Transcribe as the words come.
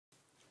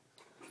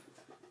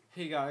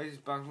Hey guys,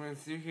 Buckman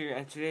through here,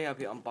 and today I'll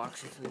be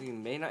unboxing something you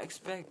may not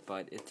expect,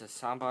 but it's a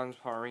Sanban's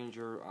Power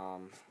Ranger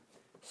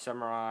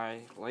Samurai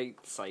Light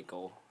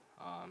Cycle.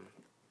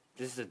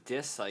 This is a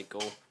disc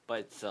cycle, but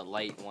it's a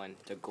light one,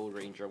 the Gold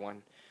Ranger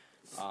one.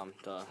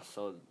 The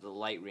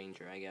Light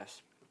Ranger, I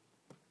guess.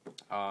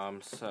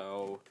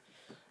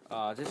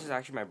 This is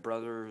actually my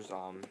brother's.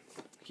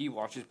 He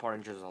watches Power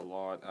Rangers a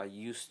lot. I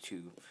used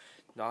to.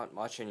 Not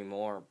much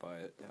anymore,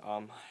 but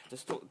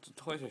the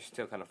toys are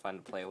still kind of fun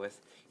to play with.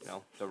 You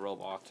know, the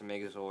robots, the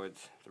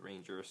Megazords, the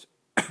Rangers.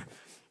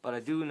 But I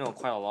do know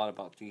quite a lot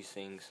about these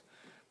things.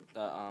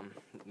 The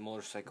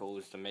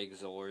motorcycles, the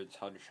Megazords,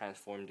 how to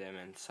transform them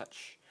and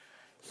such.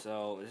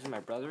 So this is my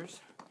brother's.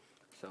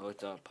 So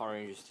it's a Power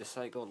Rangers Disc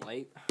Cycle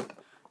Light.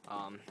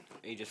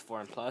 Ages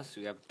 4 and plus.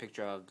 We have a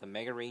picture of the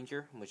Mega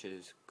Ranger, which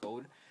is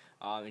gold.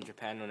 In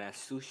Japan known as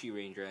Sushi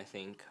Ranger, I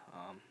think.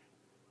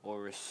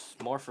 Or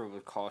Morpher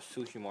would call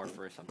Sushi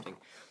Morpher or something.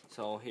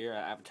 So here,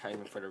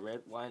 advertisement for the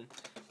red one.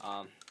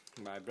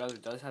 My brother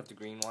does have the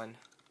green one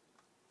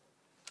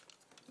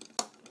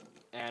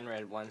and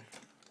red one.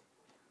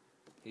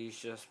 He's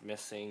just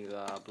missing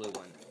the blue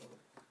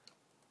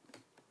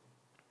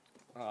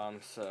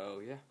one. So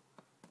yeah.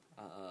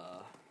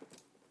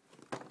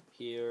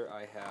 Here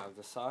I have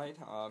the side.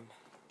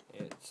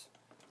 It's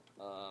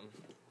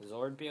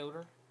Zord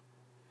Builder,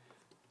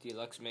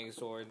 Deluxe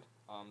Megazord,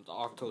 the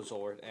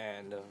Octozord,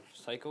 and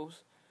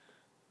Psychos.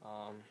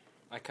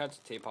 I cut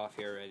the tape off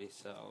here already,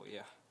 so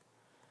yeah.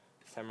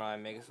 Samurai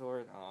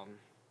Megazord,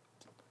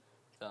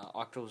 the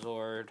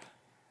Octozord,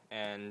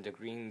 and the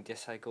green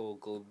Disc Cycle,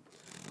 gold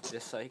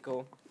Disc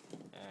Cycle,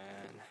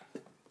 and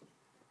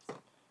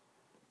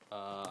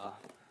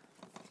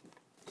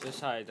this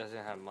side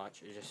doesn't have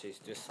much. It just says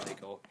Disc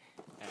Cycle,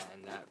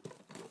 and that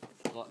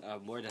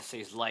word that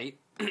says light.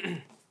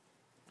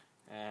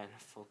 And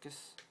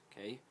focus,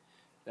 okay.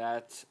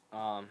 That's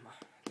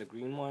the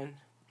green one,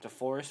 the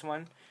forest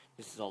one.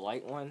 This is a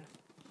light one,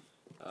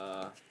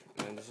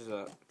 and this is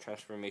a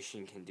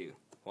transformation you can do.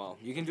 Well,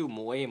 you can do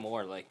way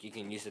more. Like you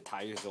can use the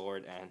Tiger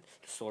Zord and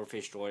the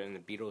Swordfish Zord and the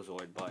Beetle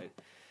Zord, but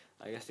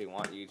I guess they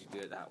want you to do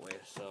it that way.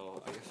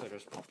 So I guess I'll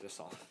just pop this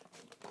off.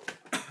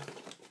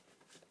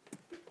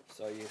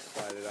 So you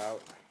slide it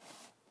out,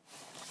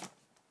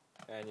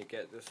 and you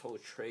get this whole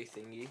tray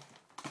thingy,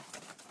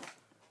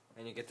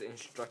 and you get the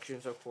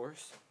instructions, of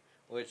course,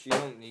 which you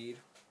don't need.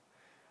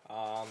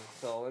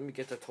 So let me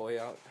get the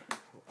toy out.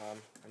 I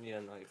need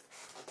a knife.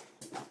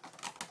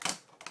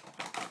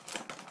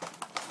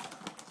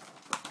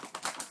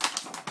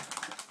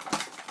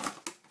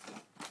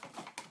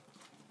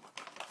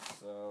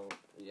 So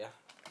yeah,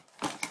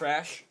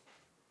 trash.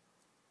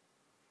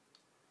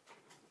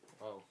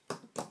 Oh,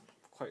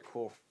 quite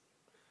cool.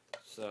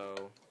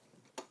 So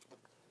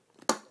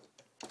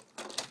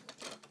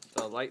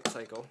the light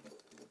cycle.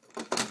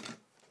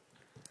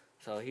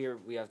 So here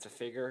we have the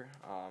figure.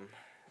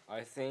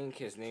 I think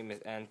his name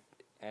is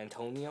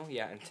Antonio.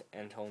 Yeah,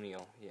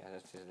 Antonio. Yeah,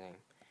 that's his name.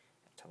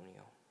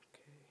 Antonio.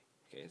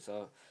 Okay.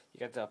 So you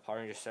got the Power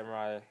Ranger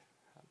Samurai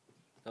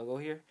logo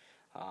here.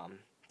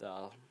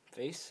 The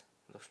face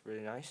looks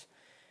pretty nice,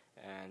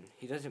 and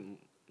he doesn't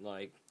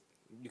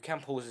you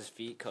can't pose his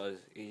feet because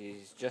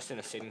he's just in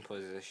a sitting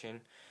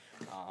position.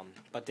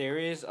 But there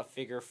is a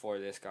figure for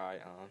this guy.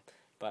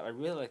 But I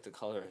really like the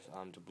colors,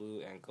 the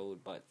blue and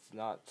gold, but it's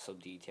not so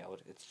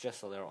detailed. It's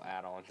just a little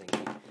add-on thing.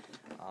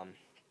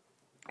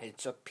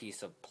 It's a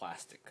piece of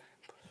plastic,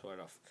 sort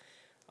of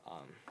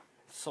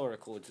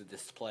cool to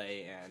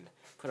display and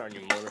put on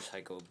your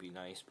motorcycle would be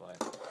nice, but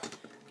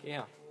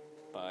yeah.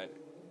 But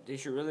they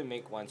should really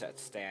make ones that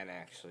stand,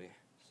 actually.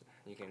 So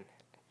you can,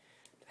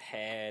 the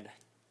head,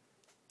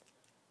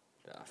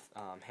 the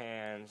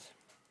hands,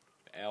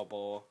 the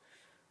elbow,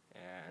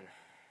 and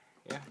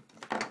yeah.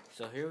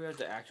 So here we have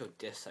the actual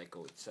disc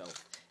cycle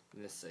itself.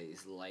 And this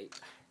says light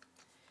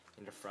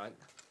in the front.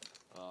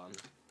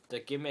 The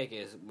gimmick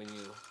is when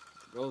you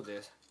roll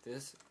this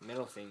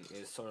middle thing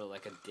is sort of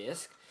like a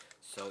disc,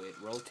 so it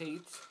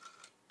rotates.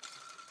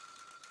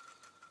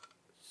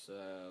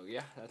 So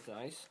yeah, that's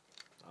nice.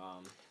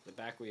 The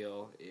back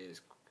wheel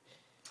is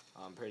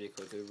pretty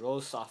cool. It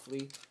rolls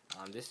softly.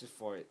 This is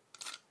for it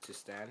to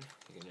stand.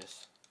 You can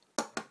just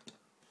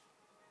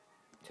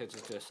tilt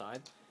it to the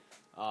side.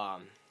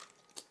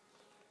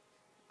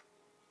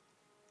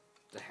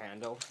 The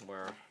handle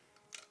where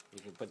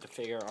you can put the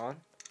figure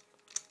on.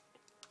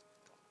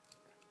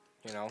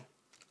 You know,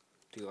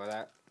 do all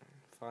that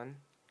fun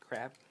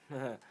crap.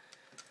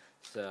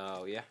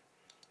 So yeah,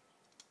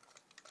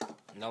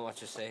 not much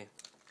to say.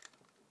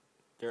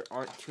 There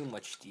aren't too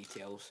much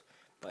details,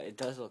 but it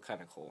does look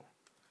kind of cool.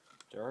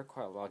 There are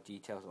quite a lot of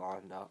details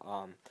on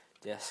the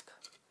disc,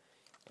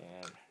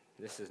 and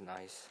this is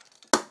nice.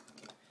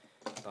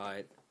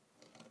 But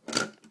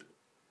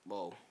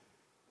whoa,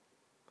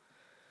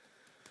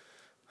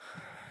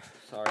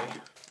 sorry,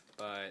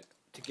 but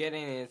to get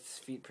in its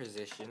feet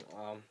position,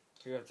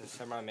 here we have the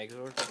Samurai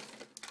Megazord.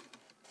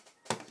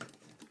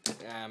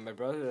 And my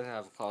brother doesn't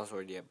have a Claw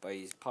Sword yet, but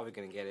he's probably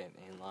gonna get it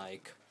in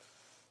like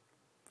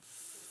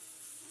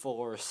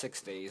 4 or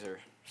 6 days or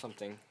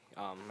something.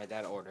 My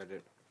dad ordered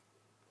it.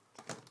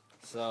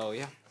 So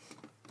yeah,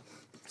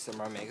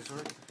 Samurai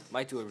Megazord.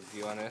 Might do a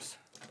review on this,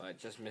 but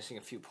just missing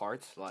a few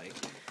parts. Like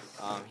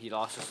he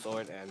lost the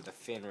sword and the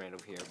fin right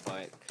over here,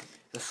 but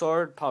the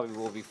sword probably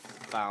will be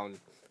found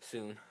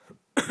soon.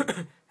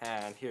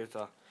 And here's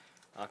the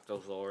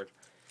Octozord.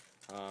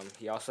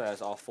 He also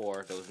has all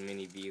 4 of those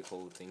mini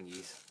vehicle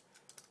thingies.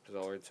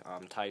 Zords.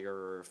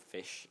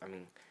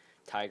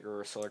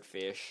 Tiger,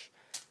 swordfish,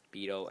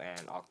 beetle,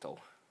 and octo,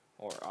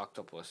 or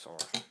octopus, or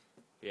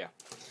yeah.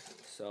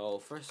 So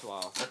first of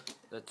all,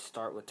 let's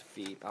start with the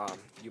feet.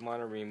 You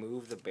want to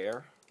remove the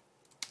bear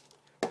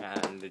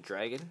and the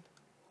dragon.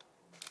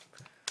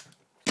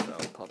 So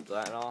pop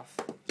that off,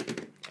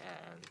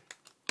 and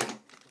you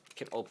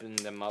can open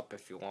them up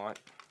if you want.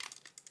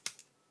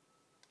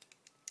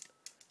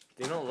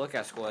 They don't look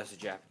as cool as the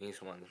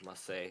Japanese ones,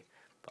 must say,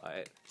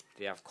 but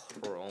they have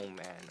chrome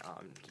and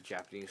the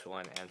Japanese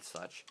one and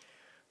such,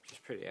 which is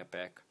pretty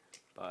epic.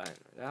 But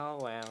oh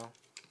well,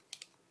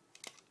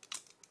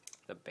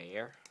 the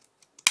bear.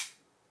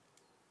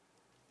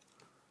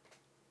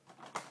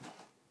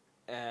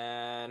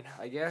 And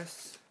I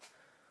guess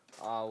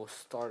I'll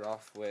start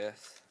off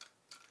with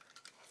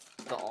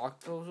the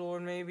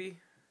Octozord, maybe.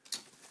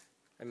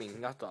 I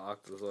mean, not the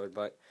Octozord,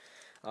 but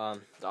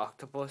the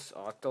Octopus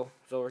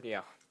Octozord.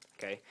 Yeah.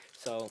 Okay.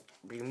 So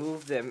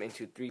remove them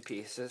into 3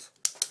 pieces.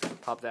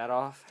 Pop that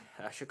off.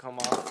 That should come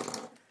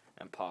off.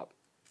 And pop.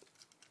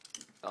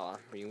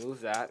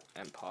 Remove that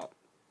and pop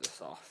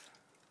this off.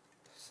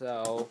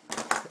 So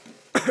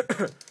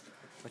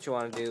what you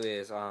want to do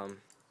is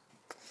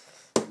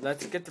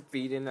let's get the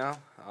feet in now.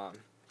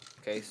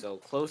 Okay, so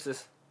close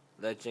this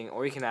ledging,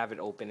 or you can have it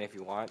open if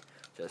you want.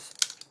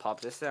 Just pop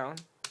this down,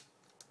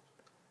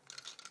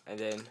 and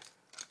then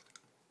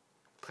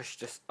push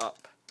this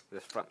up,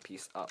 this front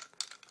piece up,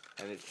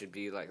 and it should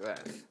be like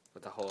that,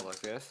 with a hole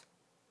like this.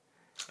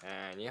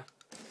 And yeah,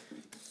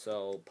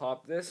 so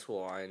pop this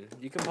one.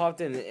 You can pop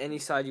it in any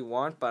side you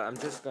want, but I'm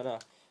just gonna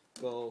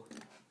go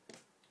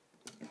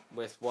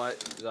with what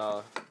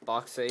the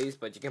box says,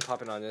 but you can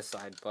pop it on this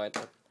side,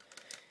 but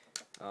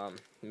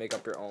make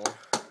up your own.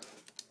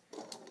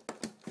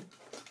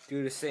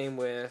 Do the same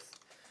with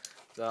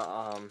the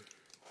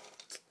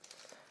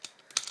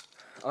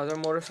other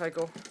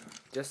motorcycle,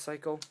 disc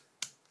cycle,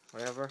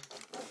 whatever.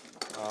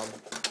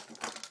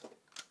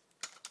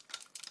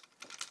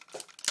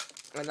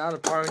 And now the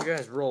Power Ranger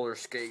has roller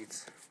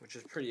skates, which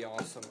is pretty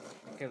awesome.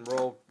 You can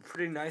roll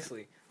pretty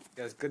nicely.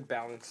 It has good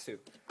balance too.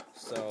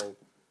 So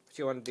what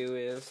you want to do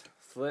is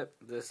flip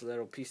this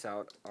little piece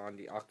out on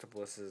the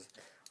octopus's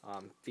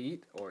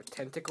feet, or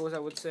tentacles, I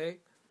would say.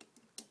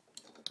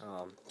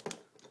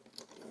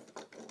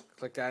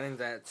 Click that in.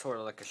 That's sort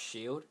of like a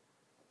shield.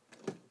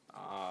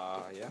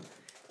 Yeah.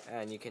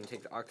 And you can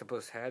take the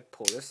octopus head,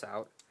 pull this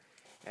out,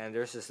 and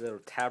there's this little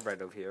tab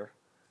right over here,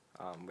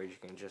 where you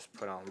can just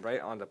put on right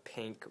on the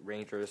pink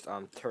Ranger's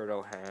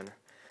turtle hand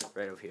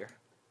right over here,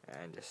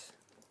 and just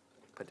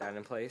put that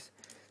in place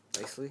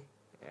nicely.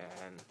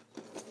 And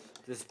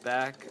this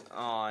back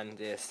on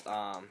this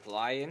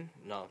lion,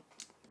 no,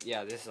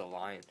 yeah, this is a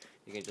lion.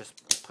 You can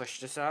just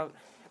push this out,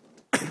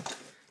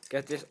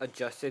 get this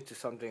adjusted to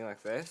something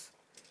like this,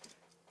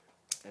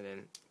 and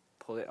then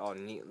pull it all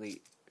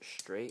neatly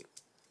straight.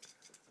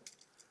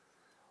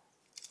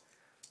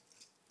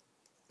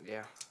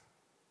 Yeah.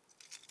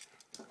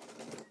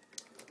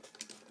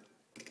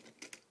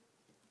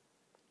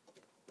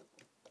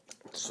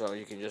 So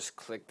you can just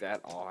click that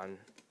on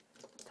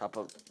top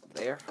of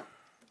there.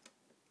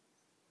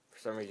 For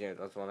some reason it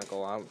doesn't want to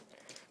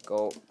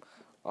go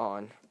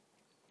on.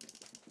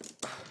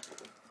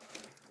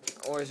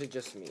 Or is it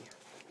just me?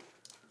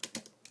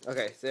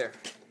 Okay, there.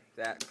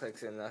 That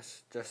clicks in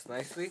just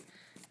nicely.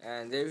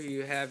 And there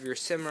you have your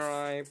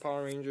Samurai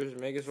Power Rangers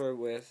Megazord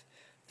with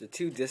the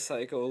 2 disc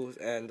cycles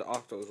and the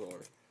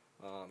Octozord.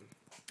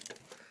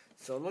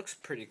 So it looks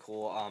pretty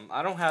cool.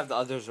 I don't have the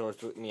other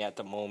Zords with me at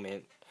the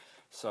moment,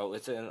 so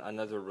it's in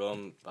another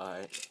room,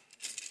 but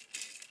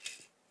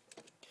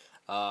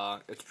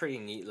it's pretty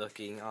neat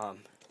looking.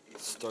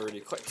 Sturdy,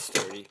 quite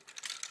sturdy.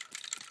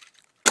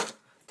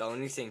 The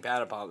only thing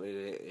bad about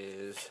it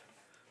is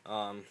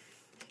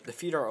the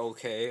feet are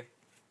okay.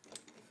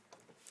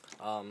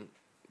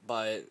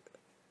 But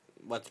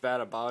what's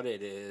bad about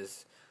it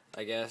is,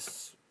 I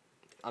guess,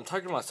 I'm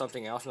talking about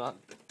something else, not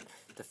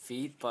the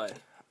feet, but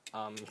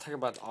I'm talking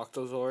about the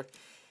Octozord.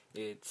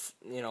 It's,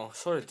 you know,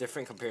 sort of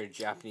different compared to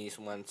the Japanese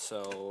one,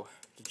 so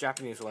the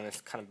Japanese one is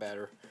kind of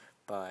better,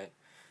 but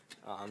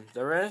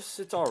the rest,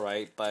 it's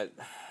alright, but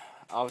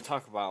I'll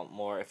talk about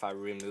more if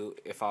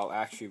I'll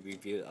actually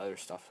review the other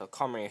stuff. So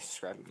comment and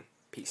subscribe.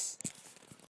 Peace.